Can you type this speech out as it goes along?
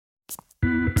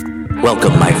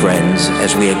Welcome, my friends,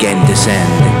 as we again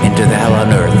descend into the hell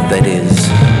on earth that is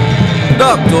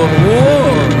Dr.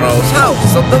 Warno's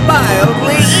House of the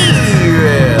Mildly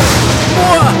Evil.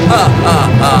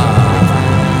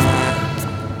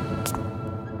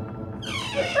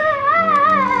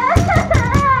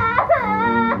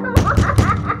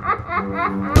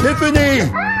 Tiffany!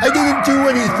 I didn't do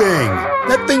anything!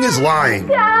 That thing is lying!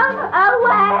 Go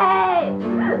away!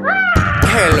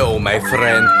 Hello, my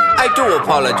friend. I do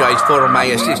apologize for my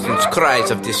assistant's cries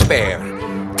of despair.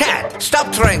 Tad,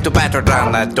 stop trying to batter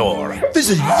down that door. This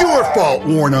is your fault,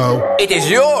 Warno! It is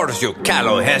yours, you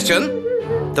callow Hessian.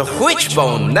 The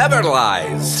witchbone never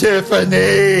lies.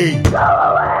 Tiffany! Go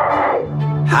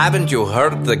away! Haven't you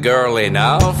heard the girl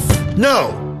enough?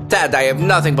 No! Tad, I have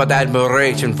nothing but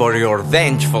admiration for your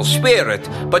vengeful spirit,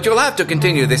 but you'll have to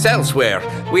continue this elsewhere.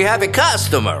 We have a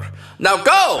customer. Now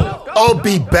go! I'll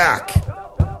be back!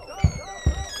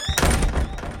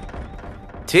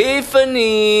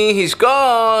 Tiffany, he's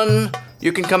gone.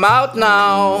 You can come out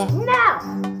now.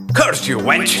 No! Curse you,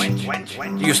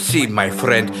 wench! You see, my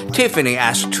friend, Tiffany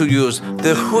asked to use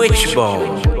the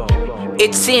witchbone.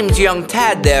 It seems young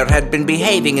Tad there had been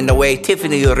behaving in a way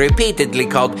Tiffany repeatedly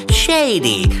called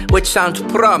shady, which sounds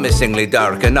promisingly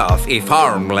dark enough, if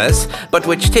harmless, but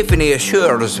which Tiffany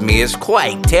assures me is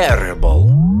quite terrible.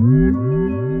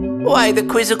 Why the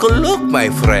quizzical look, my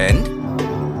friend?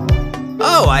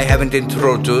 Oh, I haven't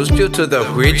introduced you to the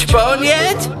witchbone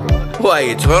yet? Why,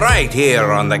 it's right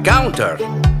here on the counter.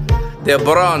 The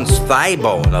bronze thigh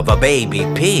bone of a baby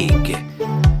pig.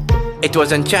 It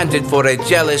was enchanted for a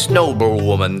jealous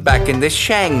noblewoman back in the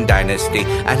Shang dynasty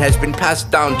and has been passed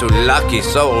down to lucky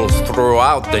souls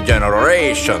throughout the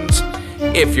generations.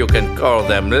 If you can call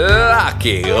them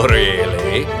lucky,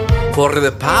 really. For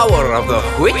the power of the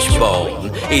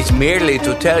witchbone is merely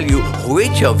to tell you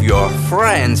which of your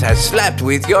friends has slept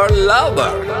with your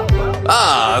lover.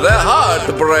 Ah, the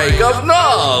heartbreak of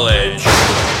knowledge.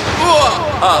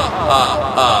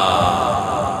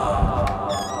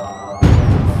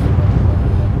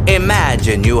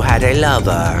 Imagine you had a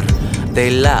lover, the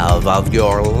love of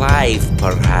your life,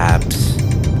 perhaps.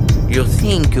 You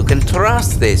think you can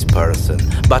trust this person,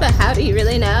 but how do you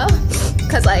really know?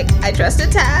 Because, I trusted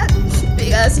Tad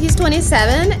because he's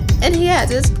 27 and he has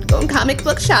his own comic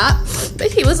book shop.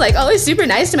 But he was, always super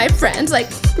nice to my friends,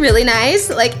 really nice.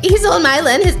 He sold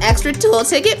Mylin his extra tool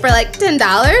ticket for,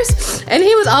 $10. And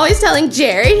he was always telling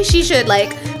Jerry she should,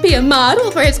 be a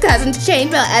model for his cousin's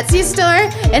Chainmail Etsy store,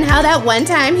 and how that one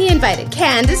time he invited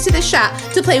Candace to the shop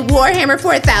to play Warhammer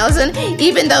 4000,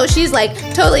 even though she's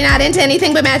totally not into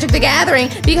anything but Magic the Gathering,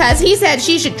 because he said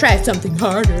she should try something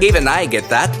harder. even I get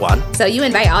that one. So you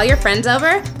invite all your friends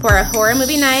over for a horror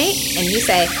movie night, and you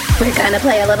say, We're gonna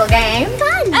play a little game?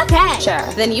 Fun! Okay.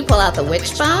 sure. Then you pull out the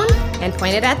witchbone and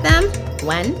point it at them,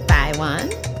 one by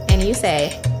one, and you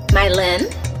say,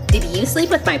 Mylin, did you sleep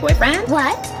with my boyfriend?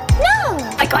 What? No!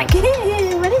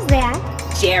 What is that?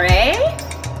 Jerry,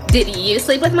 did you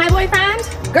sleep with my boyfriend?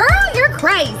 Girl, you're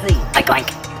crazy!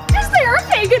 Is there a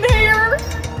pig in here?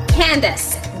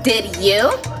 Candace, did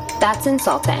you? That's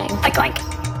insulting.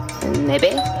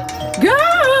 Maybe.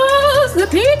 Girls, the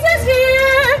pizza's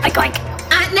here!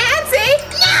 Aunt Nancy?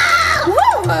 No!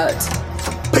 What?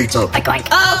 Pizza!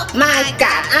 Oh my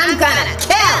God, I'm gonna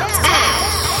kill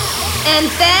Ted! And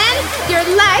then your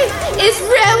life is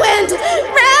ruined!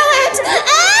 Ruined!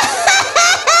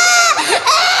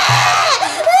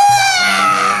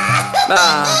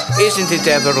 Isn't it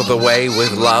ever the way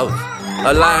with love?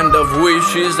 A land of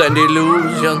wishes and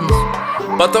illusions.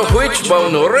 But the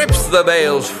witchbone rips the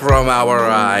veils from our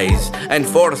eyes and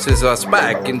forces us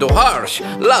back into harsh,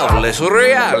 loveless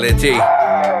reality.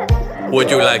 Would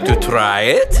you like to try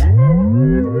it?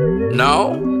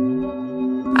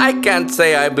 No? I can't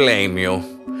say I blame you.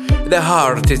 The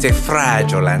heart is a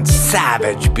fragile and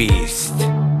savage beast.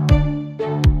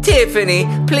 Tiffany,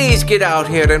 please get out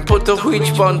here and put the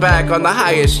witchbone back on the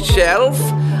highest shelf.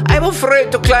 I'm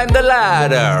afraid to climb the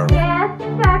ladder. Yes,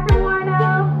 Dr.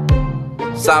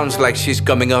 Warno? Sounds like she's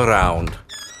coming around.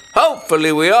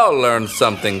 Hopefully we all learned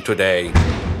something today.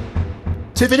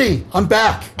 Tiffany, I'm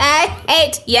back! I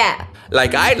hate ya.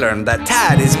 Like I learned that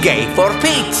Tad is gay for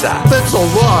pizza. That's a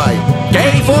lie!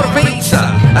 Gay for pizza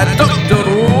at Dr.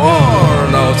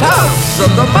 Warno's House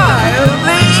of the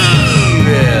Mildly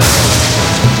Evil.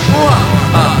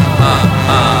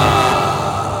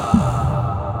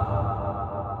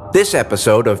 This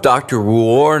episode of Dr.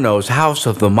 Warno's House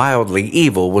of the Mildly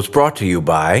Evil was brought to you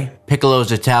by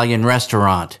Piccolo's Italian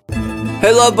Restaurant.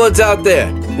 Hey, lovebirds out there.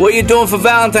 What you doing for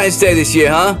Valentine's Day this year,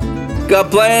 huh?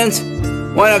 Got plans?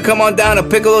 Why not come on down to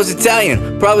Piccolo's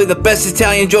Italian? Probably the best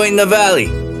Italian joint in the valley.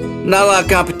 not a lot of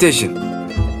competition.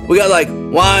 We got like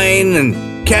wine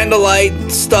and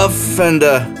candlelight stuff and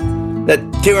that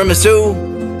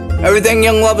tiramisu. Everything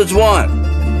young lovers want.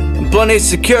 And plenty of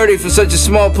security for such a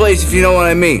small place, if you know what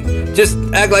I mean. Just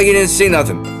act like you didn't see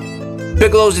nothing.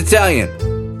 Piccolo's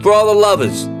Italian. For all the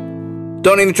lovers.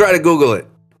 Don't even try to Google it.